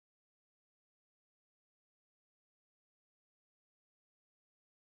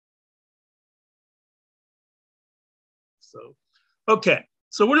So, okay.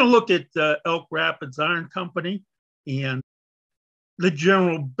 So we're going to look at Elk Rapids Iron Company and the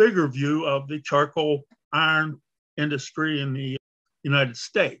general bigger view of the charcoal iron industry in the United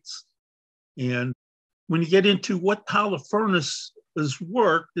States. And when you get into how the furnaces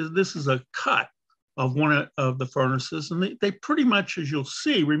work, this is a cut of one of the furnaces, and they pretty much, as you'll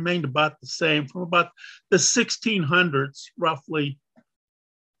see, remained about the same from about the 1600s, roughly,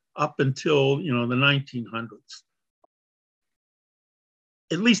 up until the 1900s.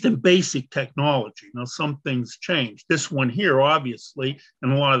 At least in basic technology. Now, some things changed. This one here, obviously,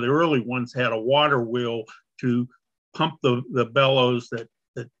 and a lot of the early ones had a water wheel to pump the bellows that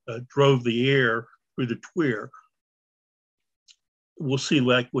drove the air through the tweer. We'll see,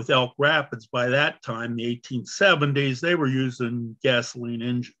 like with Elk Rapids, by that time, the 1870s, they were using gasoline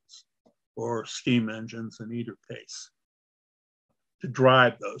engines or steam engines in either case to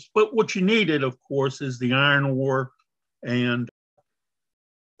drive those. But what you needed, of course, is the iron ore and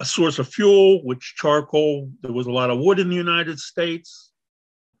a source of fuel, which charcoal. There was a lot of wood in the United States,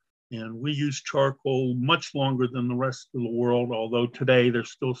 and we use charcoal much longer than the rest of the world, although today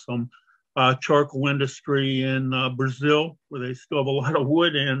there's still some charcoal industry in Brazil, where they still have a lot of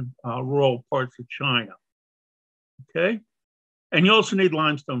wood, and rural parts of China. Okay? And you also need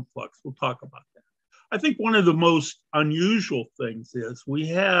limestone flux. We'll talk about that. I think one of the most unusual things is we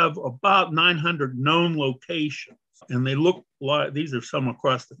have about 900 known locations, and they look like, these are some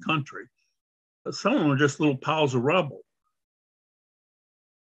across the country. Some of them are just little piles of rubble.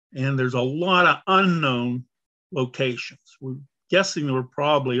 And there's a lot of unknown locations. We're guessing there were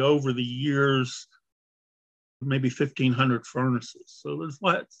probably, over the years, maybe 1,500 furnaces. So there's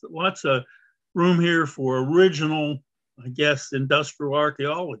lots of room here for original, I guess, industrial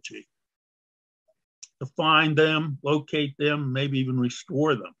archaeology to find them, locate them, maybe even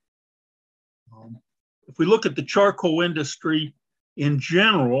restore them. If we look at the charcoal industry in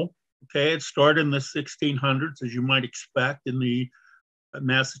general, okay, it started in the 1600s, as you might expect, in the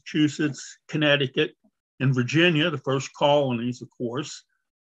Massachusetts, Connecticut, and Virginia, the first colonies, of course.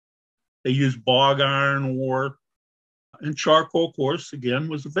 They used bog iron ore, and charcoal, of course, again,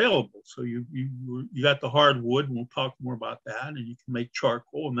 was available. So you got the hardwood, and we'll talk more about that, and you can make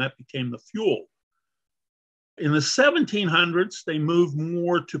charcoal, and that became the fuel. In the 1700s, they moved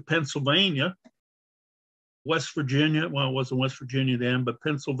more to Pennsylvania, West Virginia. Well, it wasn't West Virginia then, but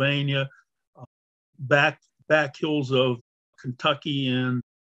Pennsylvania, back hills of Kentucky and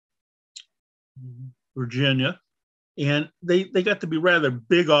Virginia. And they got to be rather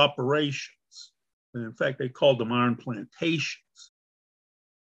big operations. And in fact, they called them iron plantations.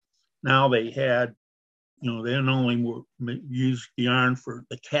 Now they had, they not only used the iron for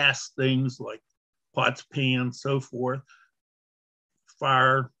the cast things like pots, pans, so forth,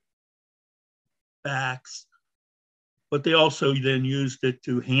 fire backs, but they also then used it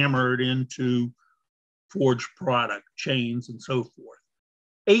to hammer it into forged product, chains, and so forth.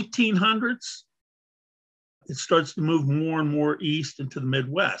 1800s, it starts to move more and more east into the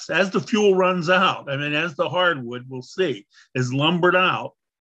Midwest. As the fuel runs out, as the hardwood, we'll see, is lumbered out,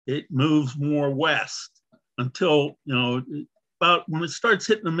 it moves more west until, about when it starts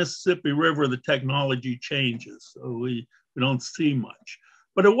hitting the Mississippi River, the technology changes. So we don't see much.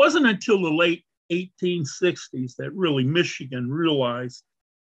 But it wasn't until the late 1860s that really Michigan realized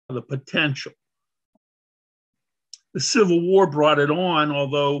the potential. The Civil War brought it on,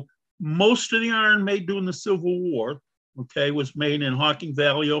 although most of the iron made during the Civil War, was made in Hocking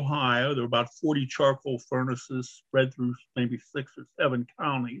Valley, Ohio. There were about 40 charcoal furnaces spread through maybe 6 or 7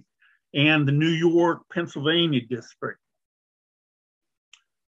 counties, and the New York, Pennsylvania district.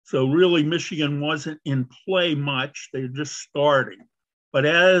 So really, Michigan wasn't in play much. They were just starting. But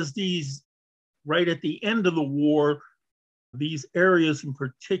as right at the end of the war, these areas in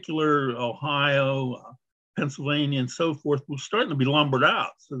particular, Ohio, Pennsylvania, and so forth, were starting to be lumbered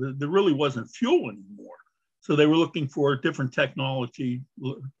out. So there really wasn't fuel anymore. So they were looking for a different technology,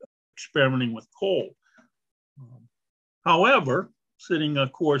 experimenting with coal. However, sitting,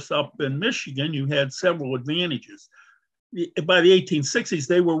 of course, up in Michigan, you had several advantages. By the 1860s,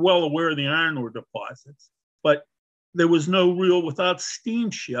 they were well aware of the iron ore deposits, but there was no real, without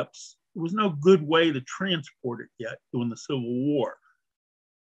steamships, there was no good way to transport it yet during the Civil War.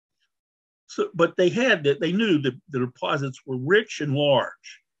 So, but they knew that the deposits were rich and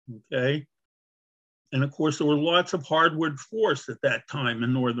large, okay? And of course, there were lots of hardwood forests at that time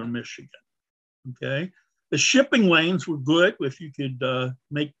in northern Michigan, okay? The shipping lanes were good. If you could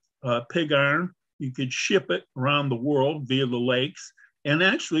make pig iron, you could ship it around the world via the lakes. And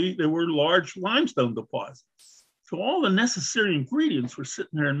actually, there were large limestone deposits. So all the necessary ingredients were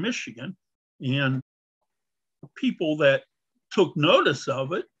sitting there in Michigan. And people that took notice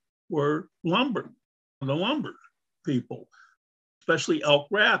of it were the lumber people, especially Elk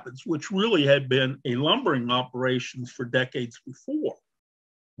Rapids, which really had been a lumbering operations for decades before.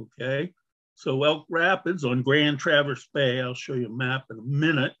 Okay, so Elk Rapids on Grand Traverse Bay, I'll show you a map in a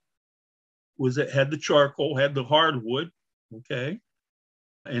minute, had the charcoal, had the hardwood, okay,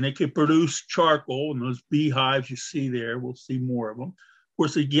 and it could produce charcoal, and those beehives you see there, we'll see more of them. Of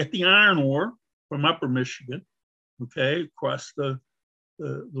course, they get the iron ore from Upper Michigan, okay, across the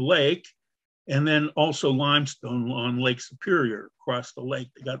lake, and then also limestone on Lake Superior across the lake.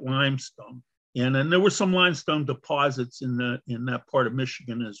 They got limestone, and then there were some limestone deposits in that part of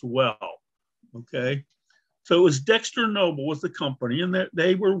Michigan as well. Okay, so it was Dexter Noble was the company, and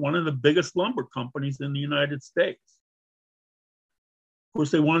they were one of the biggest lumber companies in the United States. Of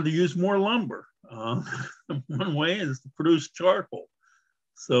course, they wanted to use more lumber. One way is to produce charcoal.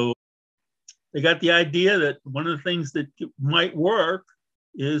 So they got the idea that one of the things that might work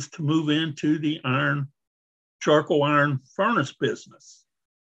is to move into the charcoal iron furnace business.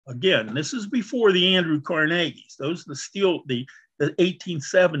 Again, this is before the Andrew Carnegies. Those are the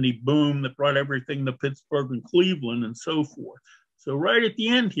 1870 boom that brought everything to Pittsburgh and Cleveland and so forth. So right at the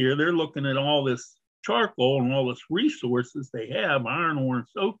end here, they're looking at all this charcoal and all this resources they have, iron ore and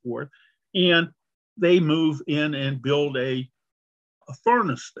so forth, and they move in and build a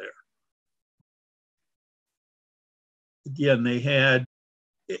furnace there. Again, they had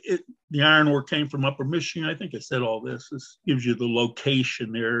the iron ore came from Upper Michigan. I think I said all this. This gives you the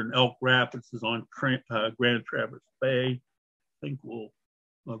location there. And Elk Rapids is on Grand Traverse Bay. I think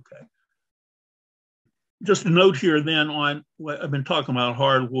okay. Just a note here then on what I've been talking about,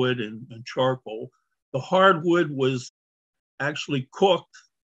 hardwood and charcoal. The hardwood was actually cooked,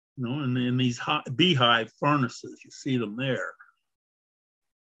 in these beehive furnaces. You see them there.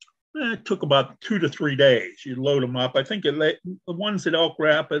 It took about 2 to 3 days. You load them up. I think the ones at Elk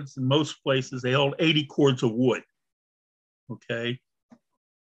Rapids and most places, they held 80 cords of wood. Okay.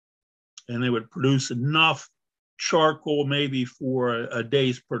 And they would produce enough charcoal maybe for a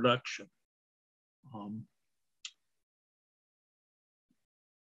day's production.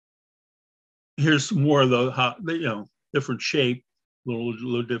 Here's some more of the different shape,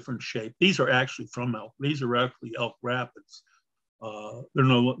 little different shape. These are actually from Elk. These are actually Elk Rapids. They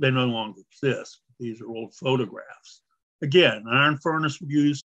no longer exist. These are old photographs. Again, an iron furnace would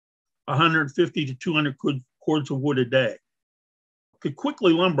use 150 to 200 cords of wood a day. Could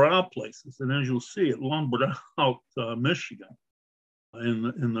quickly lumber out places, and as you'll see, it lumbered out Michigan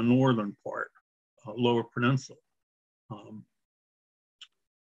in the northern part, Lower Peninsula.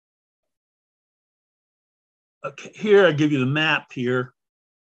 Okay, here I give you the map here.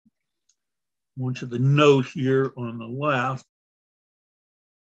 I want you to note here on the left.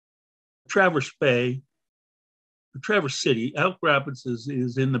 Traverse Bay, Traverse City, Elk Rapids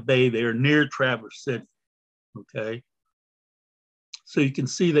is in the bay there near Traverse City, okay? So you can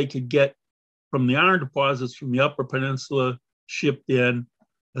see they could get from the iron deposits from the Upper Peninsula shipped in,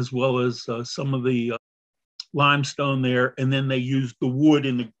 as well as some of the limestone there, and then they used the wood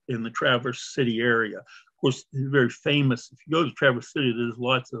in the Traverse City area. Of course, it's very famous. If you go to Traverse City, there's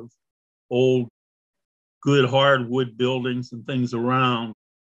lots of old, good hardwood buildings and things around.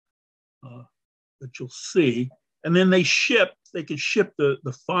 That you'll see. And then they could ship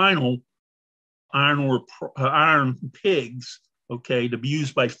the final iron pigs, okay, to be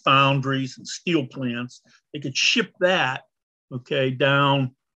used by foundries and steel plants. They could ship that, okay,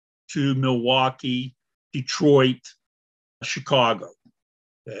 down to Milwaukee, Detroit, Chicago,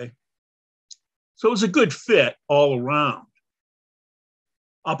 okay. So it was a good fit all around.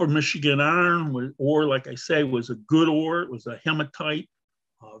 Upper Michigan iron ore, like I say, was a good ore. It was a hematite,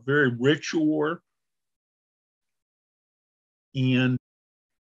 very rich ore. And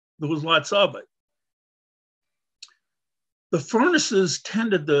there was lots of it. The furnaces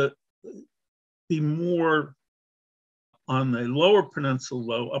tended to be more on the Lower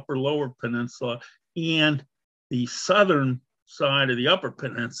Peninsula, Upper Lower Peninsula, and the southern side of the Upper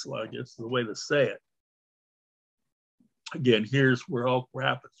Peninsula, I guess is the way to say it. Again, here's where Elk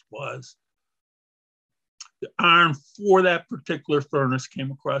Rapids was. The iron for that particular furnace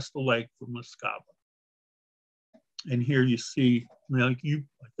came across the lake from Skrabec. And here you see, I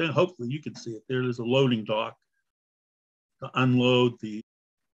think hopefully you can see it. There's a loading dock to unload the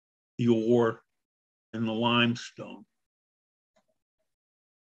ore and the limestone.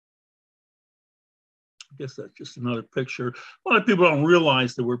 I guess that's just another picture. A lot of people don't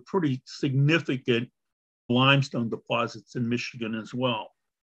realize there were pretty significant limestone deposits in Michigan as well,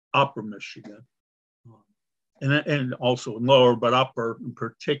 Upper Michigan. and also in lower but upper in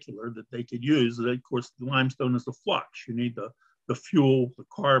particular that they could use. And of course, the limestone is the flux. You need the fuel, the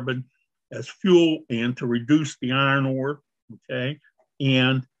carbon as fuel, and to reduce the iron ore, okay?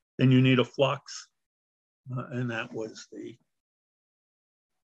 And then you need a flux, and that was the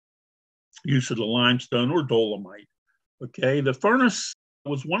use of the limestone or dolomite, okay? The furnace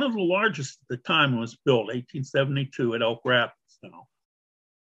was one of the largest at the time it was built, 1872 at Elk Rapids now.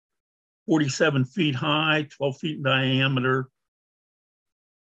 47 feet high, 12 feet in diameter.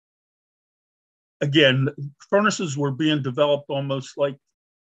 Again, furnaces were being developed almost like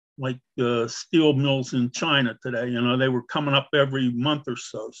steel mills in China today. You know, they were coming up every month or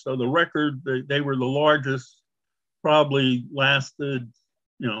so. So the record, they were the largest, probably lasted,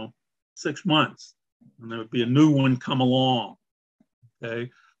 6 months. And there would be a new one come along, okay?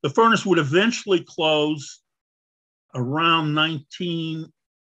 The furnace would eventually close around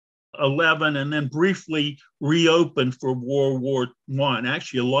 1911 and then briefly reopened for World War I.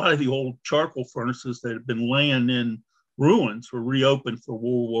 Actually, a lot of the old charcoal furnaces that had been laying in ruins were reopened for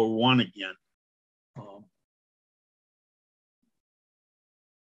World War I again.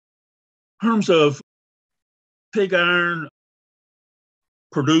 In terms of pig iron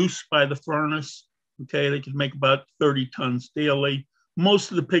produced by the furnace, okay, they could make about 30 tons daily. Most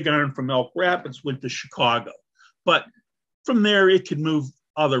of the pig iron from Elk Rapids went to Chicago, but from there it could move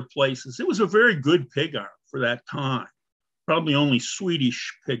other places. It was a very good pig iron for that time. Probably only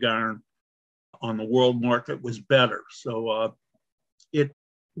Swedish pig iron on the world market was better. So it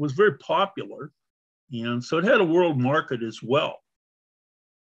was very popular. And so it had a world market as well.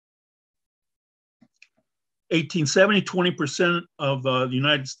 1870, 20% of the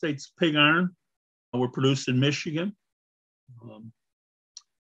United States pig iron were produced in Michigan.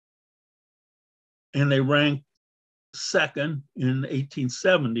 And they ranked second in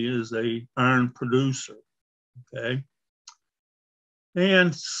 1870 as a iron producer, okay?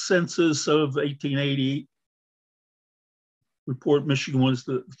 And census of 1880 report Michigan was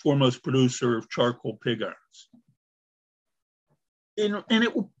the foremost producer of charcoal pig irons. And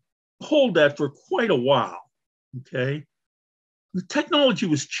it will hold that for quite a while, okay? The technology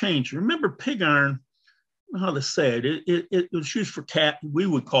was changing. Remember, pig iron, I don't know how to say it, it was used for we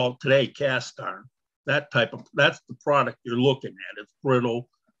would call it today cast iron. That's the product you're looking at. It's brittle.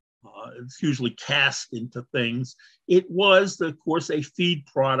 It's usually cast into things. It was, of course, a feed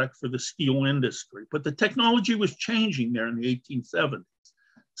product for the steel industry, but the technology was changing there in the 1870s.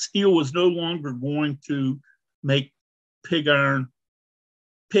 Steel was no longer going to make pig iron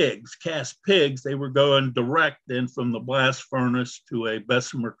pigs, cast pigs. They were going direct then from the blast furnace to a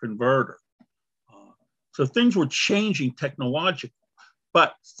Bessemer converter. So things were changing technologically,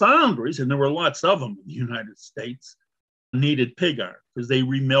 but foundries, and there were lots of them in the United States, needed pig iron because they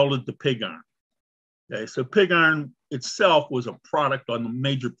remelted the pig iron. Okay, so pig iron itself was a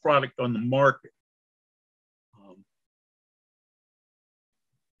major product on the market.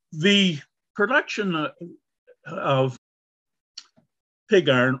 The production of pig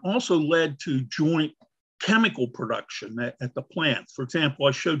iron also led to joint chemical production at the plants. For example,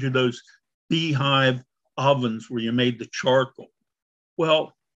 I showed you those beehive ovens where you made the charcoal.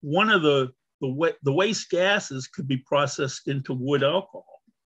 Well, one of the waste gases could be processed into wood alcohol.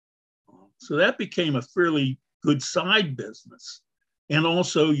 So that became a fairly good side business. And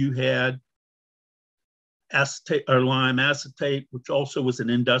also you had acetate or lime acetate, which also was an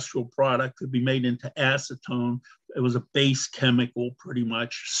industrial product, could be made into acetone. It was a base chemical pretty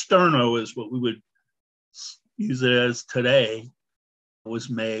much. Sterno is what we would use it as today, was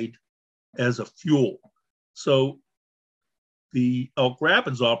made as a fuel. So the Elk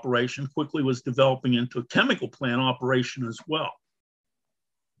Rapids operation quickly was developing into a chemical plant operation as well.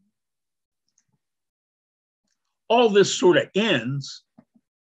 All this sort of ends,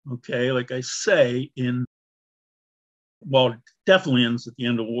 okay, like I say, definitely ends at the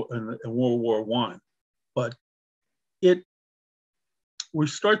end of World War I, but we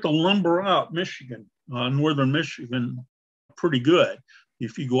start to lumber out Michigan, northern Michigan, pretty good.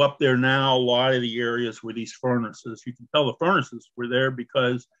 If you go up there now, a lot of the areas where these furnaces, you can tell the furnaces were there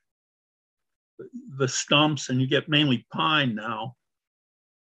because the stumps, and you get mainly pine now,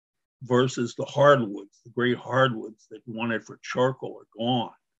 versus the hardwoods, the great hardwoods that you wanted for charcoal are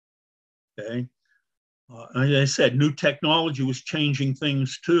gone, okay? As I said, new technology was changing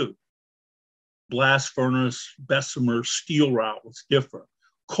things too. Blast furnace, Bessemer steel route was different.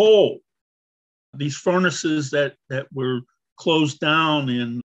 Coal, these furnaces that were closed down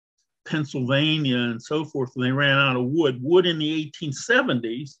in Pennsylvania and so forth, and they ran out of wood. Wood in the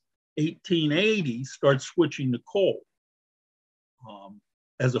 1870s, 1880s, started switching to coal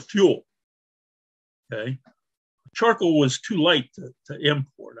as a fuel, okay? charcoal was too light to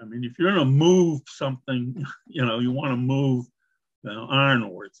import. I mean, if you're going to move something, you want to move iron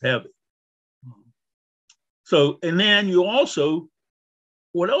ore, it's heavy. So, and then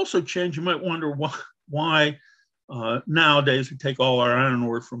what also changed, you might wonder why nowadays we take all our iron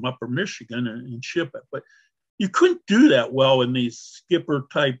ore from upper Michigan and ship it. But you couldn't do that well in these skipper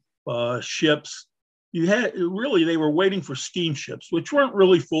type ships. They were waiting for steamships, which weren't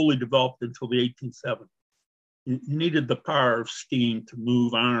really fully developed until the 1870s. You needed the power of steam to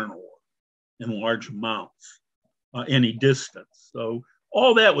move iron ore in large amounts, any distance. So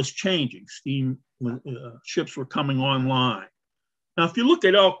all that was changing. Steam ships were coming online. Now, if you look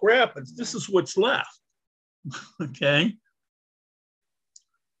at Elk Rapids, this is what's left. Okay,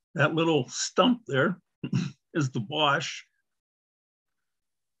 that little stump there is the Bosch.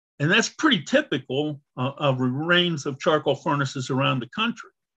 And that's pretty typical of remains of charcoal furnaces around the country.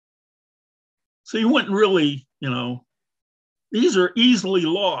 So you wouldn't really, these are easily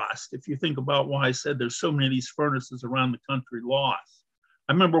lost if you think about why I said there's so many of these furnaces around the country lost.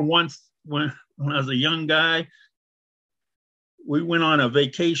 I remember once when I was a young guy, we went on a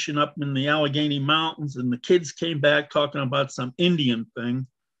vacation up in the Allegheny Mountains, and the kids came back talking about some Indian thing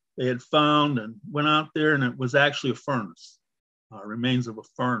they had found, and went out there, and it was actually a furnace, remains of a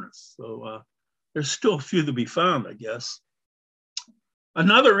furnace. So there's still a few to be found, I guess.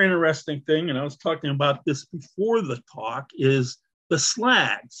 Another interesting thing, and I was talking about this before the talk, is the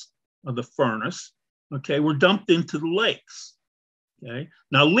slags of the furnace, were dumped into the lakes.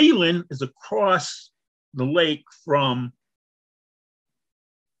 Now Leland is across the lake from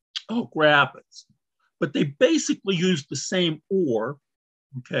Elk Rapids, but they basically used the same ore,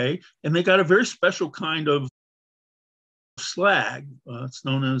 and they got a very special kind of slag. It's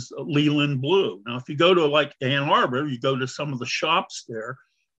known as Leland Blue. Now, if you go to like Ann Arbor, you go to some of the shops there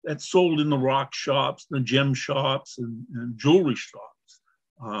that's sold in the rock shops, the gem shops, and jewelry shops.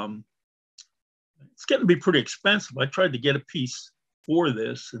 It's getting to be pretty expensive. I tried to get a piece for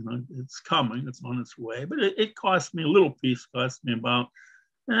this, and it's coming. It's on its way, but it cost me a little piece. Cost me about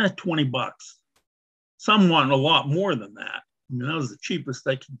 $20. Some want a lot more than that. I mean, that was the cheapest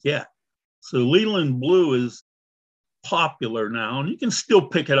I could get. So Leland Blue is popular now, and you can still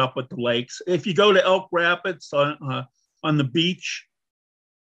pick it up at the lakes. If you go to Elk Rapids on the beach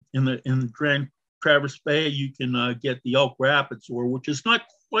in the Grand Traverse Bay, you can get the Elk Rapids ore, which is not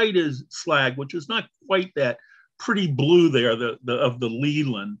quite as slag, which is not quite that pretty blue there, of the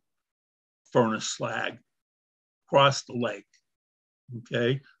Leland furnace slag across the lake.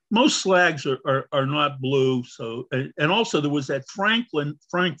 Most slags are not blue. So, and also there was that Frank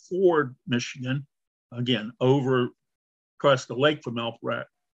Ford, Michigan, again, over across the lake from Elk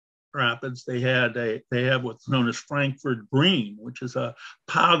Rapids, they have what's known as Frankfurt green, which is a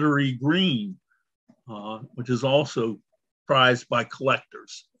powdery green, which is also prized by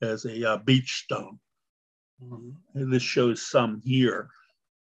collectors as a beach stone. And this shows some here.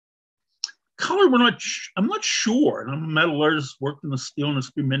 Color, I'm not sure. And I'm a metallurgist, worked in the steel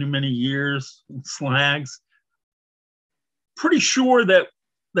industry many years, in slags. Pretty sure that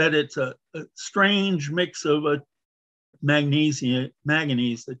it's a strange mix of a manganese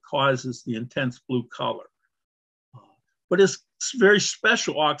that causes the intense blue color. But it's very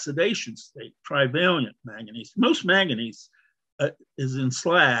special oxidation state, trivalent manganese. Most manganese is in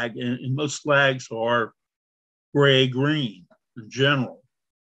slag, and most slags are gray-green in general.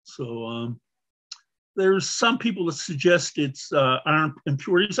 So there's some people that suggest it's iron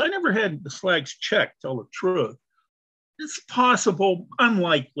impurities. I never had the slags checked, tell the truth. It's possible,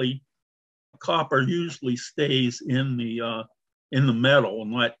 unlikely. Copper usually stays in the metal,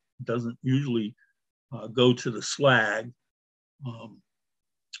 and that doesn't usually go to the slag.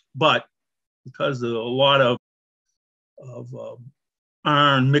 But because of a lot of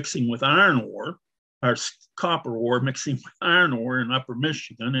iron mixing with iron ore, or copper ore mixing with iron ore in Upper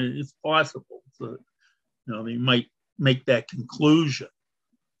Michigan, it's possible. So, they might make that conclusion.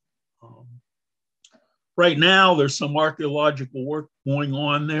 Right now, there's some archaeological work going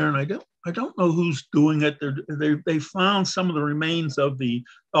on there, and I don't know who's doing it. They found some of the remains of the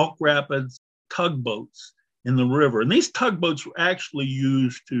Elk Rapids tugboats in the river, and these tugboats were actually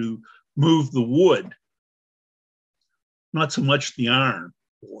used to move the wood, not so much the iron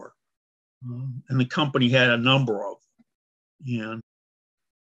ore. And the company had a number of them.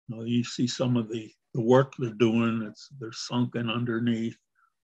 And you see some of the work they're doing. They're sunken underneath.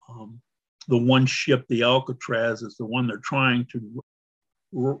 The one ship, the Alcatraz, is the one they're trying to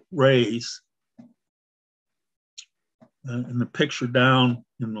raise. And the picture down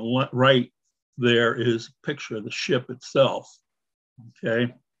in the right there is a picture of the ship itself.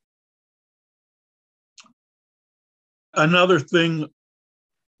 Another thing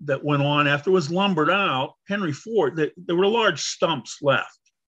that went on after it was lumbered out, Henry Ford, there were large stumps left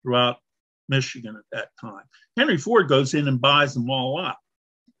throughout Michigan at that time. Henry Ford goes in and buys them all up,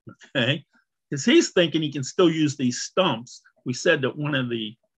 okay? Because he's thinking he can still use these stumps. We said that one of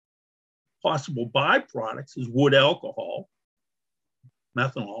the possible byproducts is wood alcohol,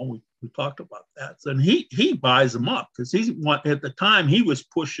 methanol. We talked about that. So, and he buys them up because at the time he was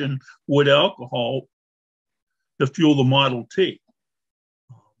pushing wood alcohol to fuel the Model T.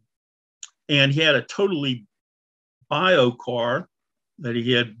 And he had a totally bio car that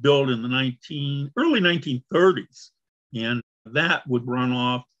he had built in the early 1930s. And that would run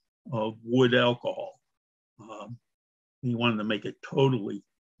off of wood alcohol. He wanted to make it totally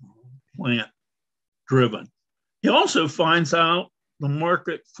plant driven. He also finds out the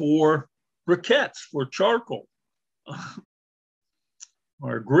market for briquettes, for charcoal,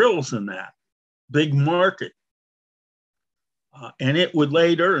 or grills in that big market. And it would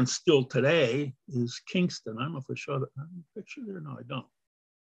later, and still today, is Kingston. I don't know if I showed a picture there. No, I don't.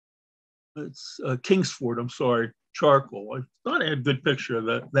 It's Kingsford, I'm sorry, charcoal. I thought I had a good picture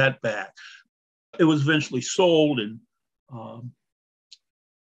of that bag. It was eventually sold, and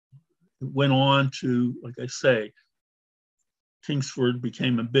it went on to, like I say, Kingsford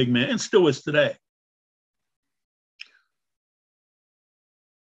became a big man, and still is today.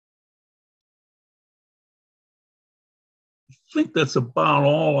 I think that's about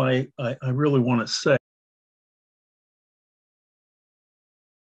all I really want to say.